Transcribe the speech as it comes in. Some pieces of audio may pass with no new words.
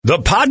The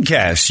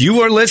podcast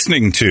you are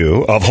listening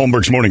to of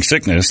Holmberg's Morning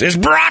Sickness is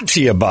brought to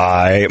you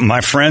by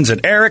my friends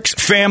at Eric's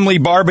Family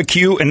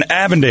Barbecue in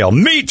Avondale.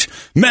 Meet,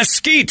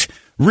 mesquite,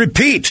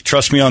 repeat.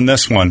 Trust me on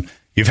this one.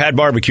 You've had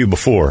barbecue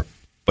before,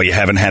 but you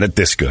haven't had it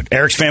this good.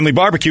 Eric's Family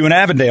Barbecue in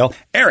Avondale,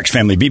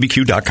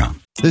 ericsfamilybbq.com.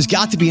 There's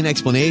got to be an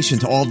explanation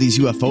to all these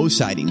UFO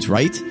sightings,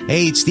 right?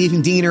 Hey, it's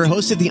Stephen Diener,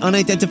 host of the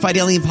Unidentified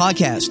Alien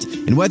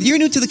Podcast. And whether you're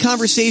new to the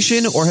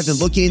conversation or have been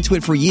looking into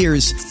it for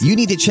years, you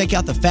need to check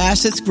out the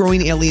fastest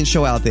growing alien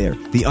show out there,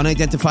 the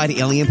Unidentified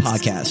Alien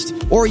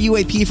Podcast, or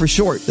UAP for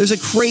short. There's a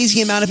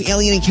crazy amount of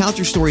alien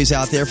encounter stories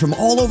out there from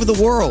all over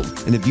the world.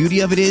 And the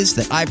beauty of it is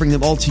that I bring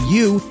them all to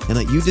you and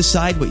let you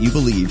decide what you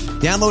believe.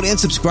 Download and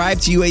subscribe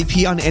to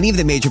UAP on any of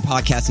the major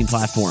podcasting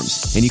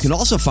platforms. And you can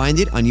also find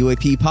it on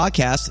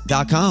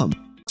UAPpodcast.com.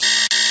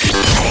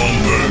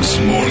 Holmberg's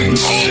Morning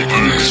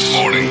Sickness.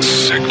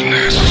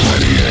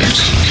 98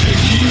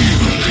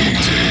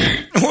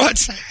 KUPD.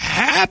 What's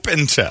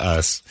happened to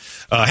us?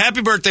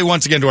 Happy birthday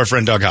once again to our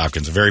friend Doug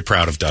Hopkins. I'm very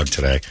proud of Doug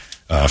today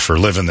for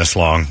living this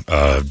long,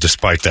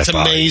 despite that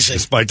body. Amazing.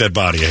 Despite that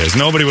body of his.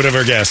 Nobody would have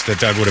ever guessed that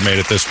Doug would have made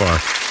it this far.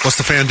 What's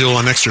the fan duel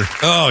on next year?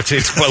 Oh,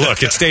 well,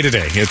 look, it's day to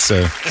day. It's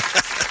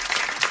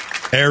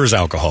air is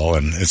alcohol,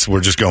 and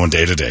we're just going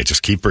day to day.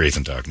 Just keep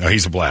breathing, Doug. No,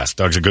 he's a blast.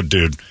 Doug's a good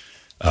dude.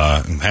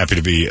 I'm happy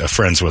to be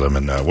friends with him,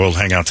 and we'll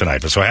hang out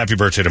tonight. But so happy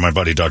birthday to my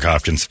buddy Doug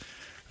Hopkins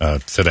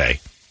today,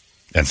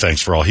 and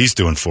thanks for all he's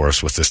doing for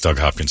us with this Doug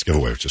Hopkins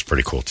giveaway, which is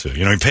pretty cool too.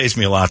 You know, he pays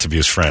me a lot to be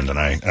his friend, and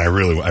I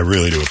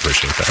really do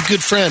appreciate that. A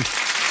good friend.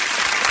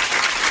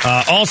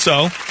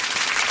 Also,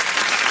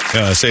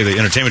 say the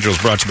entertainment drill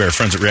is brought to you by our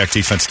friends at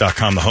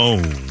ReactDefense.com, the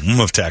home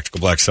of tactical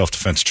black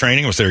self-defense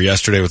training. I was there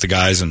yesterday with the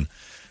guys, and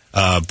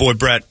boy,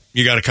 Brett,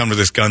 you got to come to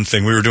this gun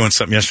thing. We were doing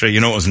something yesterday. You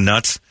know what was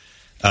nuts?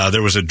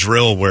 There was a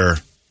drill where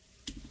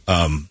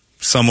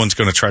someone's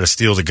going to try to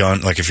steal the gun,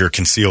 like if you're a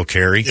concealed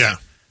carry. Yeah.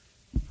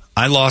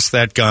 I lost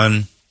that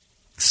gun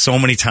so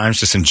many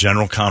times just in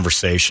general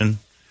conversation.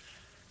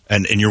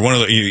 And you're one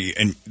of the,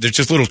 and there's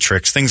just little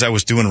tricks, things I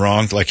was doing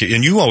wrong. Like,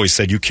 and you always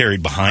said you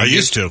carried behind. I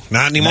used to,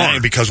 not anymore.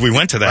 Because we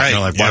went to that. Right. And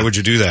you're like, why would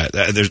you do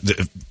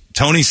that?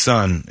 Tony's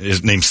son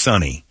is named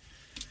Sonny,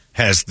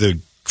 has the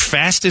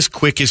fastest,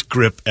 quickest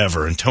grip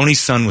ever. And Tony's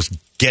son was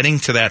getting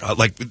to that,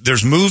 like,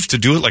 there's moves to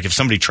do it. Like if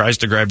somebody tries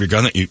to grab your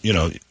gun, that you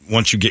know,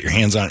 once you get your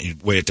hands on it, you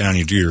weigh it down,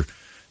 you do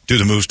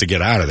the moves to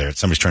get out of there.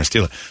 Somebody's trying to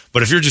steal it.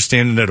 But if you're just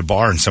standing at a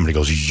bar and somebody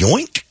goes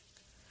yoink,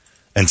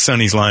 and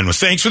Sonny's line was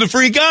thanks for the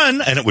free gun,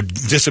 and it would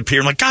disappear.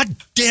 I'm like, God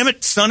damn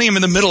it, Sonny, I'm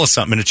in the middle of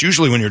something. And it's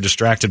usually when you're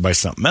distracted by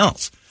something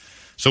else.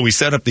 So we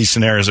set up these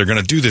scenarios. They're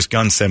going to do this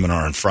gun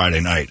seminar on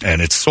Friday night,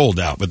 and it's sold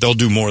out, but they'll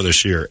do more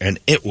this year. And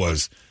it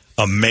was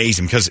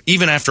amazing because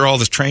even after all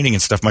this training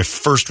and stuff, my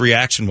first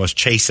reaction was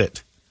chase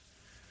it.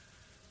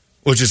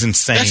 Which is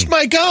insane. That's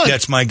my gun.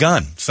 That's my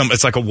gun.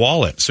 It's like a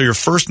wallet. So your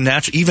first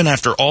natural, even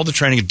after all the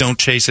training, don't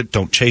chase it,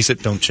 don't chase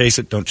it, don't chase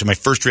it, don't. My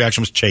first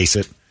reaction was chase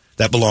it.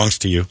 That belongs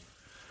to you.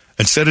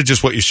 Instead of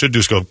just what you should do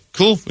is go,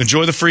 cool,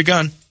 enjoy the free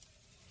gun.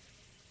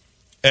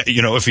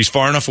 You know, if he's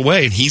far enough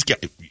away and he's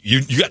got,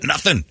 you got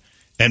nothing.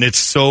 And it's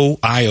so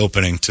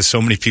eye-opening to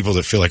so many people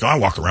that feel like, oh, I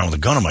walk around with a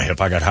gun on my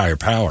hip, I got higher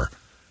power.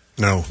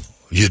 No,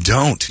 you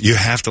don't. You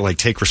have to, like,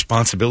 take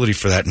responsibility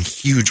for that in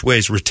huge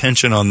ways.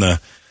 Retention on the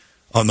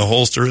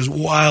holster is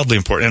wildly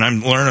important. And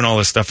I'm learning all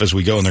this stuff as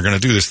we go, and they're going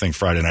to do this thing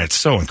Friday night. It's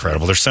so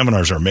incredible. Their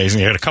seminars are amazing.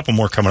 They had a couple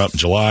more coming up in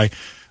July.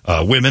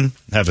 Women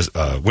have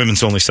a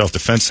women's only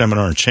self-defense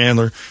seminar in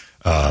Chandler.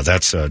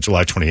 That's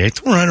July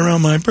 28th, right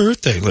around my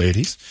birthday,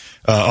 ladies.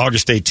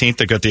 August 18th,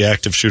 they got the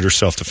active shooter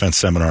self-defense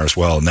seminar as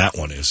well, and that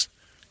one is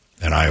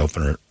an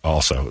eye-opener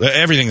also.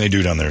 Everything they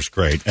do down there is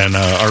great. And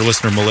our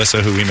listener,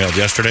 Melissa, who emailed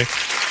yesterday,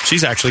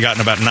 she's actually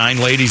gotten about 9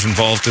 ladies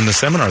involved in the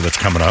seminar that's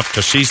coming up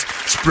because she's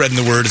spreading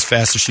the word as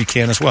fast as she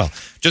can as well.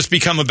 Just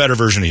become a better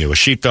version of you. A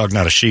sheepdog,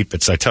 not a sheep.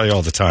 I tell you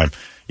all the time,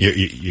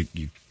 you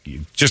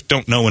just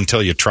don't know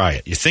until you try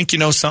it. You think you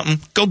know something,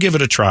 go give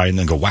it a try and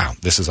then go, wow,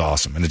 this is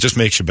awesome. And it just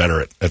makes you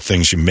better at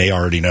things you may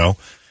already know.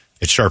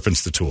 It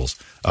sharpens the tools.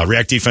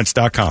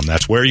 ReactDefense.com,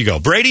 that's where you go.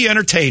 Brady,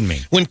 entertain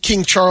me. When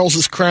King Charles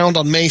is crowned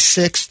on May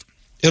 6th,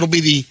 it'll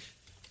be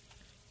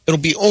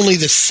only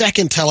the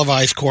second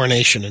televised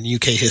coronation in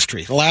UK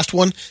history. The last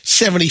one,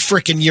 70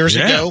 frickin' years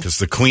ago. Because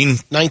the Queen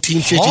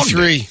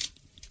 1953.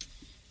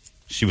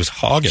 She was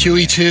hogging.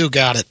 QE2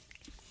 got it.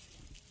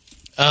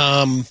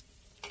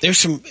 There's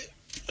some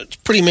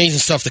pretty amazing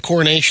stuff. The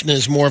coronation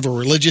is more of a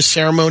religious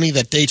ceremony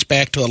that dates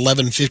back to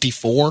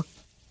 1154.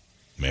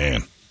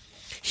 Man.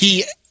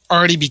 He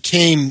already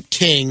became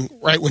king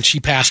right when she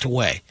passed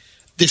away.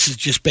 This is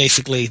just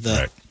basically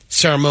the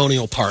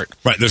ceremonial part.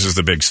 Right, this is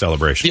the big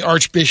celebration. The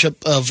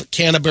Archbishop of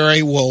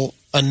Canterbury will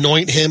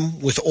anoint him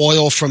with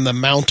oil from the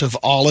Mount of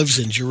Olives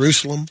in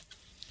Jerusalem.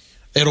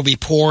 It'll be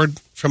poured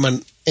from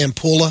an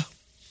ampulla.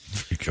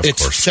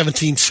 It's a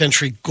 17th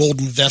century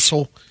golden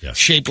vessel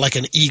shaped like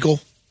an eagle.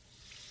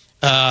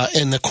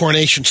 And the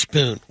coronation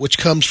spoon, which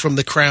comes from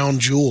the crown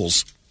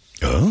jewels.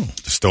 Oh,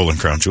 the stolen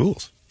crown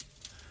jewels.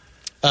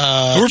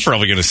 We're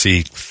probably going to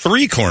see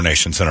 3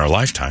 coronations in our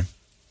lifetime.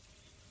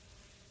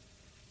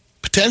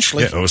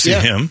 Potentially. Yeah, we'll see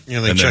him.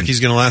 You think Chucky's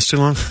going to last too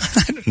long?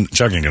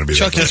 Chuck ain't going to be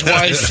Chucky's there.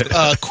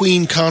 wife,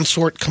 Queen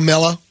Consort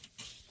Camilla,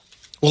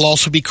 will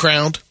also be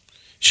crowned.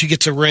 She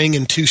gets a ring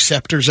and 2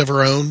 scepters of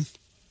her own.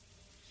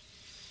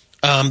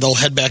 They'll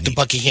head back to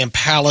Buckingham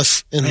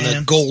Palace in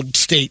the gold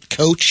state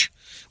coach,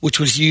 which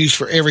was used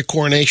for every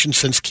coronation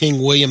since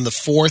King William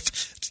IV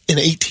in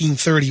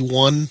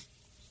 1831.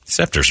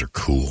 Scepters are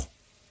cool.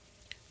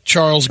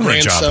 Charles' I want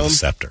a job grandson. with a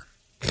scepter.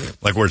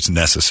 Like where it's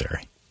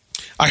necessary.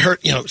 I heard,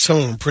 some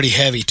of them are pretty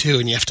heavy, too,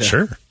 and you have to...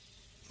 Sure.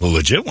 The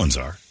legit ones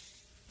are.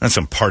 That's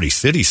some Party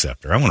City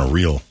scepter. I want a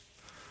real...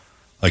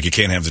 Like, you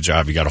can't have the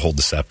job, you got to hold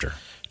the scepter.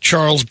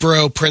 Charles'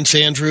 bro, Prince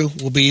Andrew,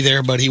 will be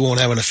there, but he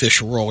won't have an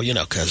official role,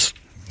 because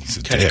he's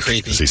kind of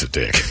creepy. 'Cause he's a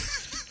dick.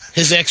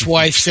 His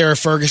ex-wife, Sarah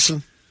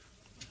Ferguson,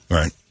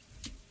 Right.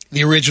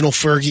 the original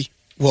Fergie,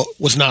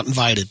 was not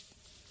invited.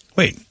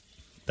 Wait,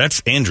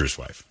 that's Andrew's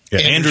wife. Yeah,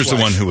 Andrew's Andrew's the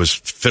wife. one who was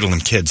fiddling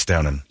kids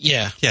down in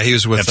Yeah. Yeah, he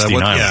was with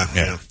Epstein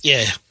Island.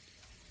 Yeah.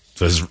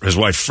 So his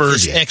wife,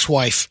 His Fergie,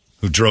 ex-wife,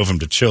 who drove him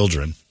to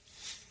children,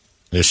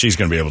 she's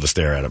going to be able to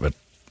stare at it, but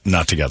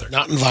not together.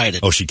 not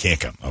invited. Oh, she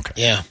can't come. Okay.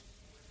 Yeah.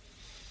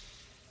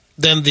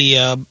 Then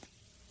the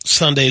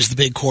Sunday is the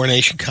big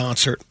coronation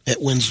concert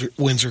at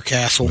Windsor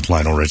Castle. With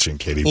Lionel Richie and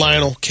Katy Perry.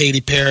 Lionel, Katy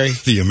Perry,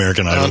 The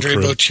American Idol Andre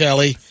crew.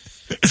 Bocelli,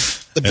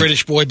 the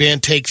British boy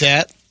band Take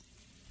That,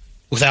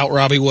 without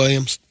Robbie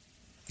Williams.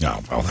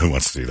 No, well, who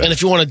wants to do that? And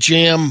if you want to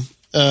jam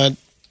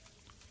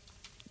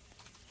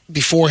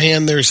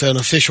beforehand, there's an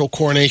official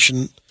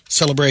coronation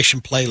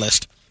celebration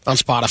playlist on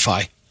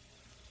Spotify.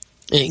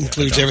 It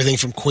includes everything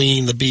from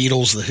Queen, the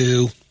Beatles, the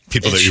Who.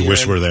 People Ed that you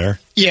wish Sheeran. were there.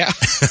 Yeah.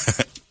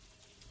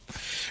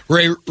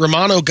 Ray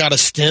Romano got a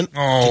stint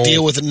to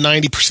deal with a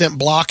 90%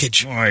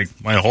 blockage.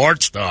 My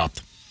heart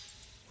stopped.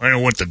 I don't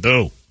know what to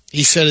do.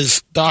 He said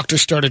his doctor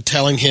started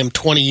telling him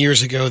 20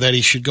 years ago that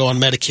he should go on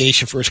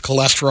medication for his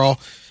cholesterol,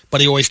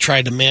 but he always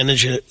tried to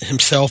manage it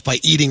himself by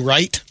eating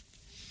right.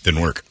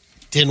 Didn't work.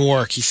 Didn't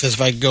work. He says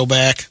if I could go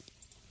back.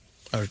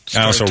 I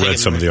also read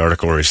some of the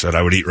article where he said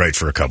I would eat right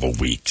for a couple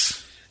weeks.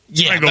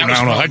 Yeah, I go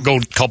down. I go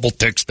a couple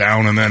ticks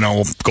down, and then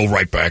I'll go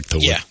right back to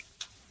it.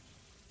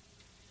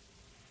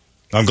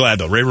 I'm glad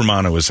though. Ray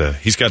Romano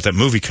he's got that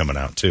movie coming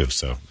out too,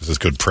 so this is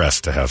good press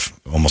to have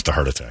almost a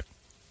heart attack.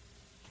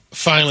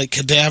 Finally,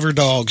 Cadaver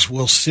dogs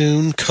will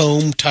soon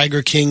comb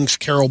Tiger King's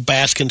Carol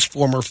Baskin's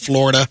former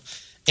Florida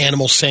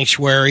animal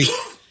sanctuary.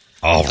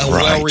 All A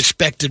right.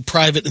 well-respected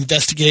private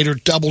investigator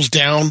doubles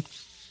down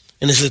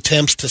in his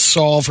attempts to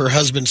solve her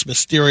husband's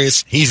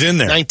mysterious He's in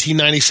there.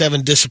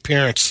 1997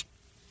 disappearance.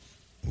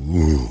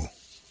 Ooh.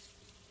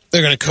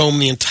 They're going to comb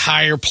the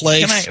entire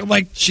place.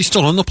 She's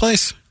still in the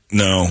place?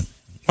 No.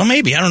 Well,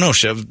 maybe. I don't know.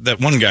 That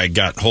one guy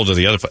got hold of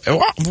the other.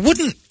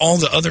 Wouldn't all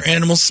the other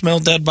animals smell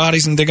dead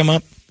bodies and dig them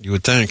up? You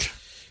would think.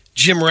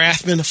 Jim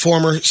Rathman, a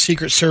former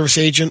Secret Service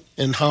agent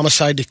and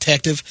homicide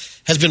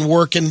detective, has been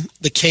working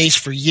the case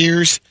for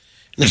years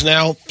and is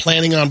now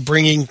planning on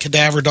bringing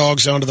cadaver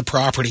dogs onto the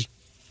property.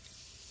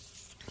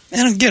 I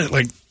don't get it.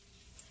 Like,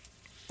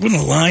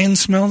 wouldn't a lion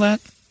smell that?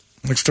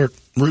 Like, start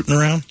rooting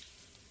around?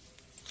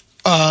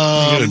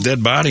 You get a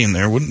dead body in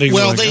there, wouldn't they?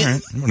 Well, all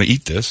right, I'm going to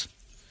eat this.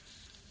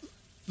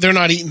 They're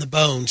not eating the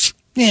bones.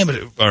 Yeah, but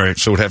all right,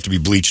 so it would have to be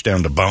bleached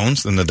down to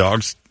bones. Then the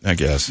dogs, I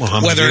guess. Well, how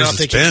many Whether or years not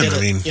they it's can been? get I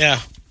it. mean, Yeah.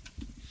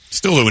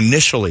 Still, though,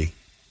 initially,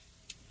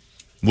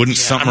 wouldn't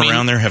something I mean-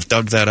 around there have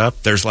dug that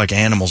up? There's like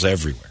animals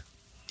everywhere.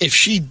 If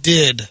she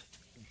did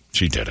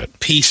She did it.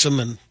 piece them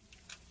and,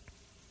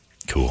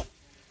 Cool.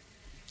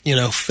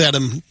 fed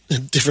them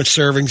in different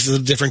servings in the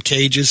different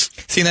cages.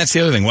 See, that's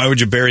the other thing. Why would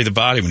you bury the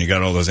body when you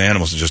got all those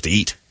animals to just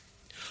eat?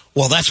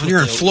 Well, that's what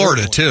you're in the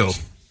Florida, little too. ones-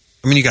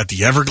 I mean, you got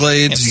the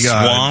Everglades, you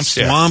got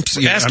swamps.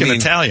 Yeah. Ask an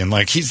Italian.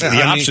 Like,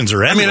 the options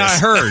are I endless. mean, I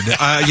heard.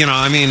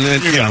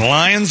 You got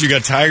lions, you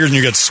got tigers, and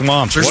you got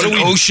swamps. There's an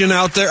ocean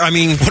out there. I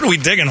mean, what are we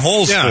digging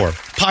holes for?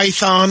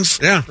 Pythons.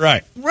 Yeah.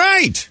 Right.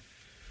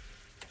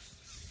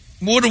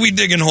 What are we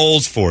digging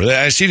holes for?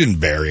 She didn't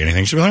bury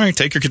anything. She was all right,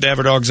 take your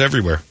cadaver dogs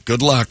everywhere.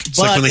 Good luck. It's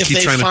like when they keep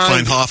trying to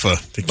find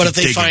Hoffa. But if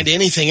they find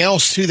anything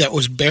else, too, that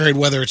was buried,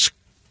 whether it's,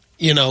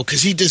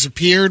 because he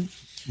disappeared.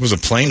 It was a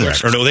plane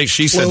wreck. Or no,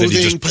 she said that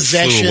he just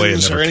flew away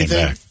and possessions never or came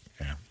anything?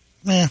 back.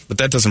 Yeah. But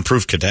that doesn't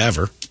prove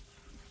cadaver.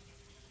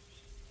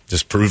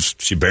 Just proves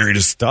she buried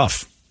his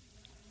stuff.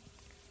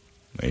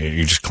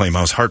 You just claim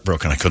I was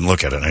heartbroken. I couldn't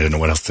look at it. And I didn't know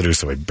what else to do,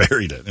 so I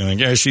buried it. And like,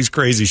 yeah, she's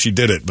crazy. She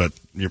did it, but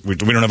we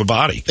don't have a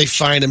body. They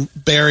find him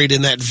buried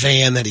in that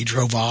van that he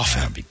drove off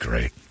in. That'd be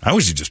great. I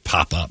wish he'd just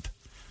pop up.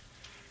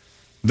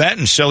 That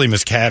and Shelley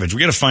Miscavige. We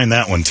got to find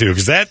that one, too,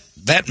 because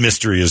that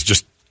mystery is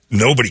just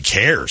nobody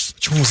cares.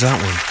 Which one was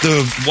that one?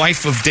 The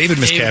wife of David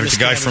Miscavige, the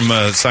guy from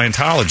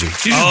Scientology.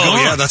 She's just gone.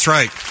 Yeah, that's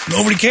right.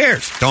 Nobody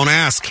cares. Don't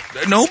ask.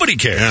 Nobody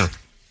cares. Yeah.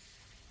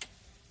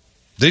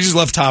 They just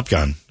love Top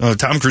Gun.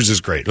 Tom Cruise is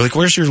great. Like,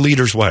 where's your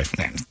leader's wife?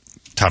 Man,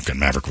 Top Gun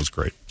Maverick was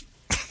great.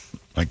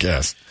 I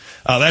guess.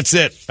 That's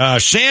it.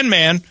 Shan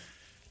Man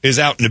is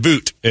out in the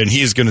boot, and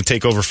he is going to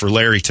take over for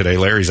Larry today.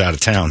 Larry's out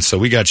of town. So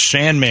we got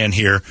Shan Man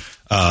here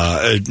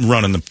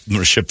running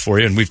the ship for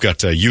you, and we've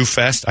got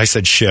U-Fest. I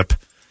said ship.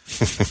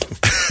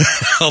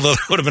 Although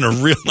that would have been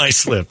a real nice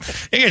slip.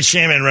 You got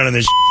Shaman running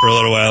this for a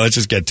little while. Let's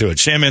just get to it.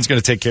 Shaman's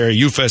going to take care of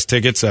U-Fest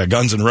tickets,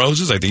 Guns N'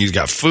 Roses. I think he's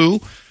got Foo. You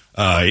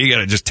got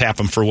to just tap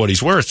him for what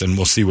he's worth, and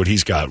we'll see what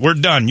he's got. We're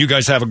done. You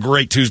guys have a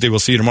great Tuesday. We'll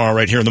see you tomorrow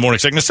right here in the Morning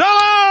Sickness. So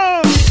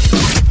long!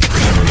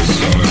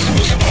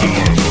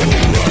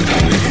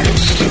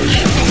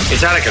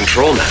 It's out of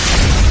control now.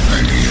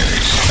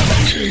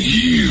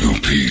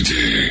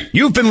 KUPD.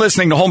 You've been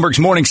listening to Holmberg's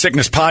Morning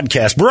Sickness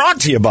Podcast,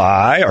 brought to you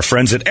by our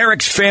friends at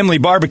Eric's Family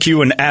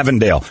Barbecue in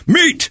Avondale.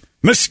 Meet,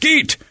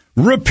 mesquite,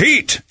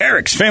 repeat.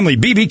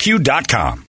 Eric'sFamilyBBQ.com.